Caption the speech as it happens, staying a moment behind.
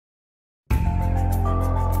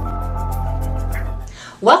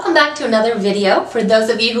Welcome back to another video. For those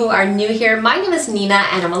of you who are new here, my name is Nina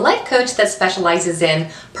and I'm a life coach that specializes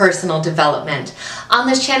in personal development. On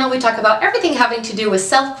this channel we talk about everything having to do with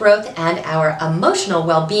self-growth and our emotional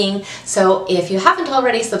well-being. So if you haven't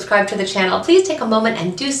already subscribed to the channel, please take a moment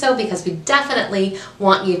and do so because we definitely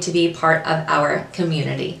want you to be part of our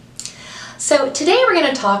community. So today we're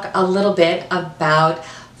going to talk a little bit about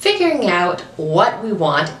figuring out what we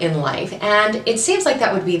want in life, and it seems like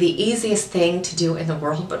that would be the easiest thing to do in the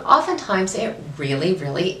world, but oftentimes it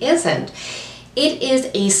really isn't. It is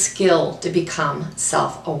a skill to become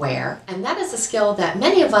self-aware, and that is a skill that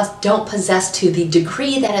many of us don't possess to the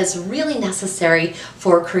degree that is really necessary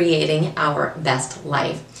for creating our best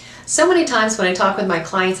life. So many times when I talk with my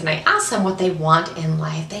clients and I ask them what they want in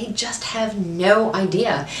life, they just have no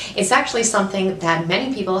idea. It's actually something that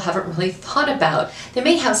many people haven't really thought about. They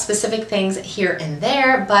may have specific things here and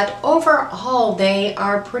there, but overall they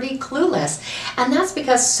are pretty clueless. And that's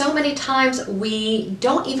because so many times we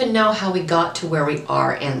don't even know how we got to where we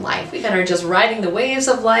are in life. We kind of are just riding the waves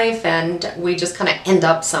of life and we just kind of end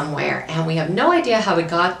up somewhere and we have no idea how we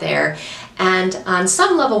got there. And on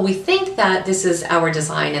some level we think that this is our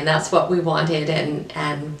design and that's what we wanted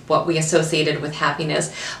and what we associated with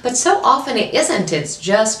happiness. But so often it isn't. It's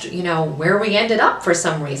just, where we ended up for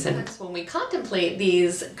some reason. When we contemplate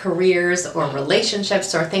these careers or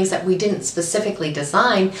relationships or things that we didn't specifically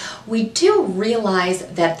design, we do realize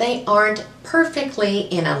that they aren't perfectly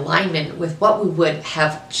in alignment with what we would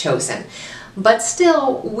have chosen. But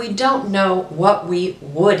still, we don't know what we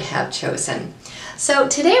would have chosen. So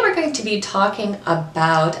today we're going to be talking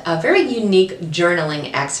about a very unique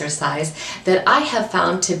journaling exercise that I have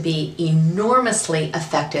found to be enormously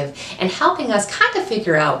effective in helping us kind of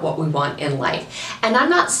figure out what we want in life. And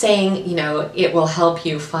I'm not saying, it will help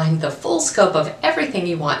you find the full scope of everything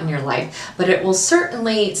you want in your life, but it will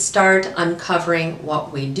certainly start uncovering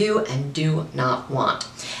what we do and do not want.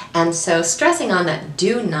 And so stressing on that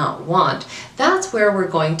do not want, that's where we're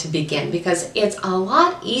going to begin, because it's a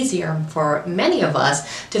lot easier for many of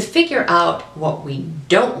us to figure out what we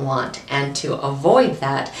don't want and to avoid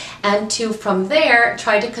that, and to from there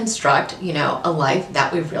try to construct, a life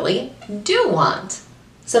that we really do want.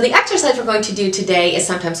 So the exercise we're going to do today is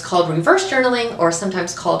sometimes called reverse journaling or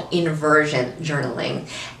sometimes called inversion journaling.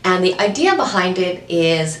 And the idea behind it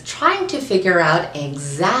is trying to figure out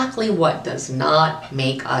exactly what does not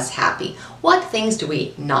make us happy. What things do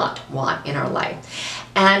we not want in our life?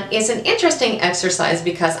 And it's an interesting exercise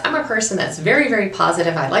because I'm a person that's very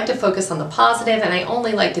positive. I like to focus on the positive and I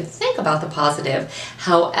only like to think about the positive.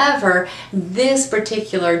 However, this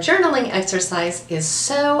particular journaling exercise is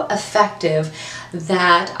so effective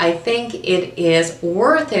that I think it is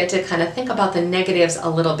worth it to kind of think about the negatives a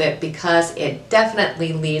little bit, because it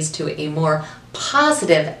definitely leads to a more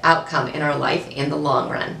positive outcome in our life in the long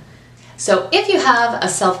run. So if you have a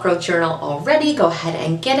self-growth journal already, go ahead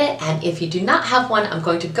and get it. And if you do not have one, I'm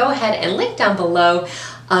going to go ahead and link down below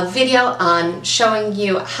a video on showing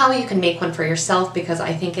you how you can make one for yourself, because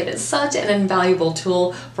I think it is such an invaluable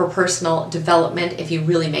tool for personal development if you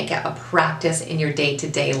really make it a practice in your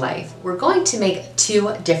day-to-day life. We're going to make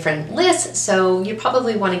two different lists, so you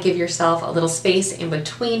probably want to give yourself a little space in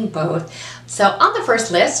between both. So on the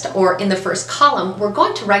first list, or in the first column, we're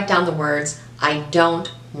going to write down the words, I don't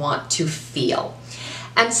want to feel.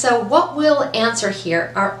 And so what we'll answer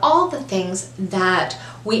here are all the things that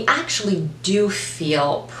we actually do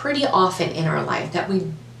feel pretty often in our life that we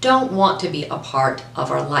don't want to be a part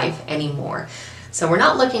of our life anymore. So we're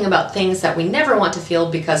not looking about things that we never want to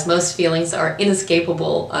feel, because most feelings are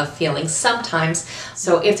inescapable of feeling sometimes.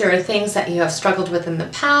 So if there are things that you have struggled with in the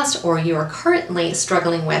past or you are currently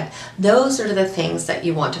struggling with, those are the things that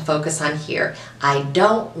you want to focus on here. I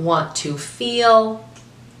don't want to feel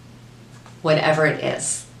whatever it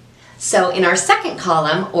is. So in our second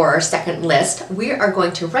column, or our second list, we are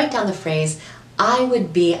going to write down the phrase, I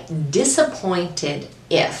would be disappointed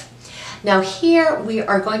if. Now here we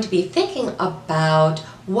are going to be thinking about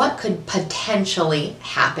what could potentially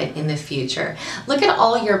happen in the future. Look at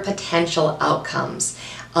all your potential outcomes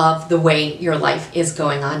of the way your life is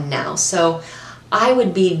going on now. So I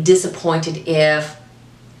would be disappointed if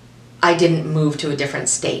I didn't move to a different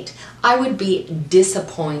state. I would be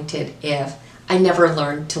disappointed if I never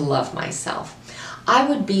learned to love myself. I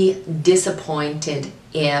would be disappointed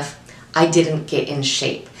if I didn't get in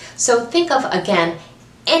shape. So think of, again,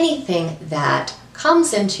 anything that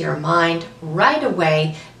comes into your mind right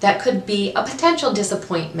away that could be a potential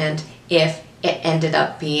disappointment if it ended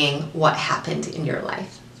up being what happened in your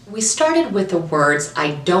life. We started with the words,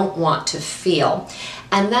 I don't want to feel.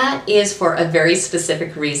 And that is for a very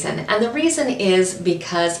specific reason. And the reason is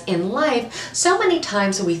because in life, so many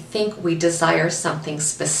times we think we desire something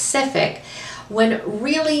specific, when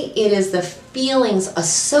really it is the feelings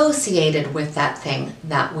associated with that thing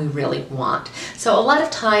that we really want. So a lot of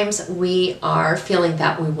times we are feeling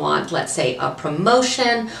that we want, let's say, a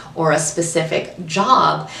promotion or a specific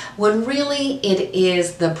job, when really it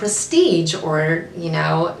is the prestige or,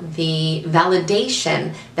 the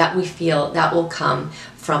validation that we feel that will come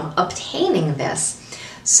from obtaining this.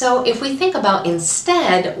 So if we think about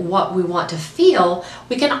instead what we want to feel,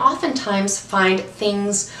 we can oftentimes find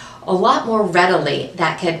things a lot more readily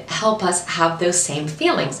that can help us have those same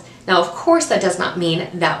feelings. Now, of course, that does not mean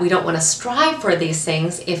that we don't want to strive for these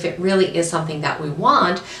things if it really is something that we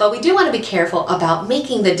want, but we do want to be careful about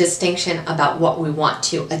making the distinction about what we want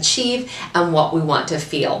to achieve and what we want to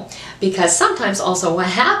feel. Because sometimes also what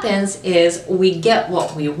happens is we get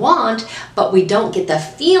what we want, but we don't get the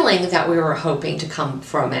feeling that we were hoping to come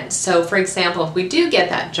from it. So for example, if we do get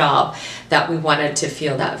that job that we wanted to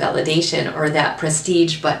feel that validation or that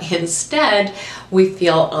prestige, but instead we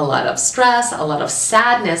feel a lot of stress, a lot of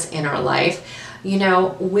sadness in our life,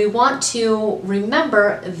 we want to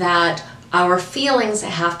remember that our feelings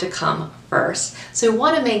have to come first. So we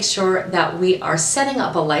want to make sure that we are setting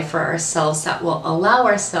up a life for ourselves that will allow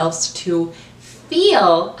ourselves to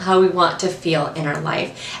feel how we want to feel in our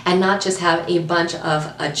life and not just have a bunch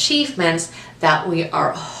of achievements that we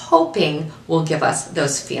are hoping will give us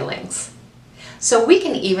those feelings. So we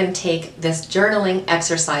can even take this journaling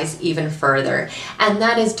exercise even further, and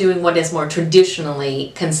that is doing what is more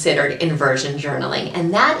traditionally considered inversion journaling.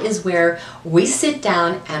 And that is where we sit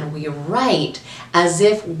down and we write as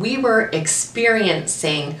if we were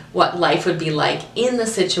experiencing what life would be like in the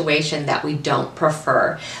situation that we don't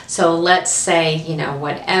prefer. So let's say,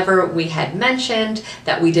 whatever we had mentioned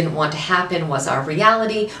that we didn't want to happen was our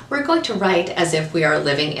reality. We're going to write as if we are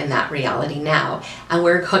living in that reality now. And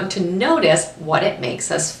we're going to notice what it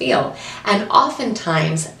makes us feel. And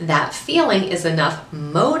oftentimes that feeling is enough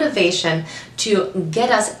motivation to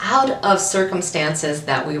get us out of circumstances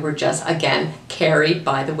that we were just, again, carried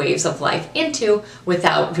by the waves of life into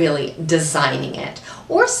without really designing it.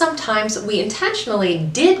 Or sometimes we intentionally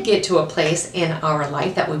did get to a place in our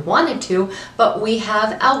life that we wanted to, but we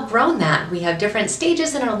have outgrown that. We have different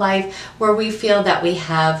stages in our life where we feel that we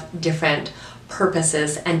have different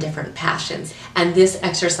purposes and different passions. And this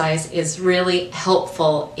exercise is really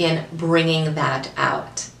helpful in bringing that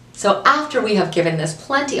out. So after we have given this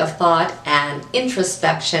plenty of thought and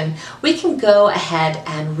introspection, we can go ahead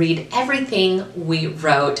and read everything we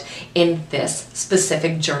wrote in this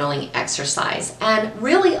specific journaling exercise and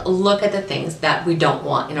really look at the things that we don't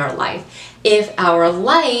want in our life. If our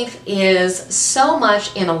life is so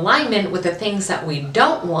much in alignment with the things that we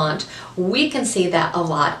don't want, we can see that a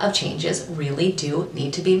lot of changes really do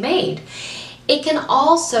need to be made. It can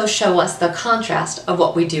also show us the contrast of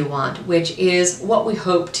what we do want, which is what we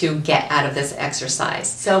hope to get out of this exercise.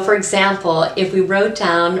 So for example, if we wrote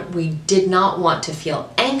down we did not want to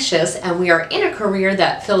feel anxious and we are in a career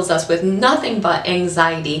that fills us with nothing but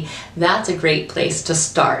anxiety, that's a great place to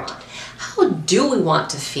start. How do we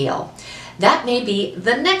want to feel? That may be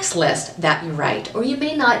the next list that you write, or you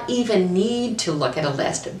may not even need to look at a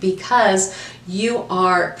list because you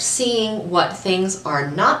are seeing what things are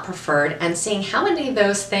not preferred and seeing how many of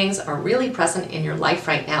those things are really present in your life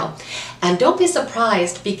right now. And don't be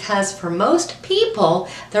surprised because for most people,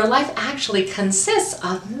 their life actually consists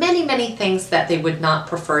of many, many things that they would not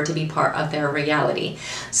prefer to be part of their reality.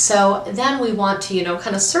 So then we want to,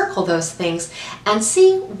 kind of circle those things and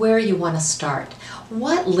see where you want to start.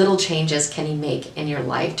 What little changes can you make in your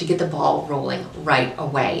life to get the ball rolling right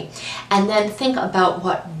away? And then think about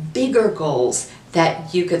what bigger goals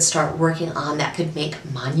that you could start working on that could make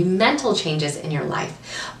monumental changes in your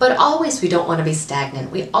life. But always, we don't want to be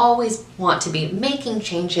stagnant. We always want to be making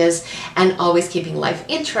changes and always keeping life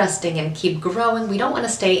interesting and keep growing. We don't want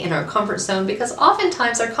to stay in our comfort zone because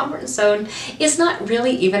oftentimes our comfort zone is not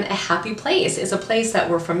really even a happy place. It's a place that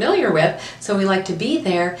we're familiar with, so we like to be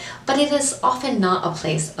there, but it is often not a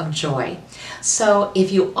place of joy. So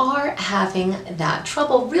if you are having that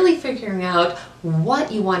trouble really figuring out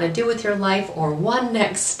what you want to do with your life or one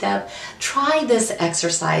next step, try this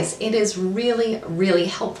exercise. It is really, really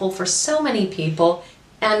helpful for so many people.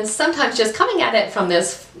 And sometimes just coming at it from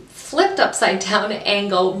this flipped upside down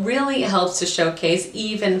angle really helps to showcase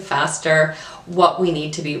even faster what we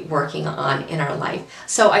need to be working on in our life.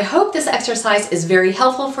 So I hope this exercise is very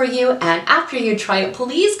helpful for you, and after you try it,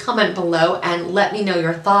 please comment below and let me know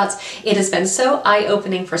your thoughts. It has been so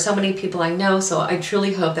eye-opening for so many people I know, so I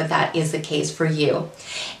truly hope that that is the case for you.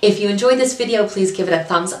 If you enjoyed this video, please give it a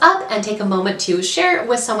thumbs up and take a moment to share it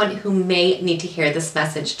with someone who may need to hear this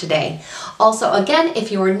message today. Also, again,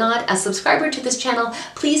 if you are not a subscriber to this channel,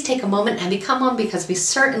 please take a moment and become one, because we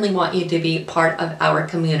certainly want you to be part of our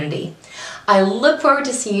community. I look forward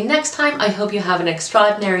to seeing you next time. I hope you have an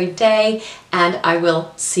extraordinary day, and I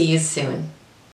will see you soon.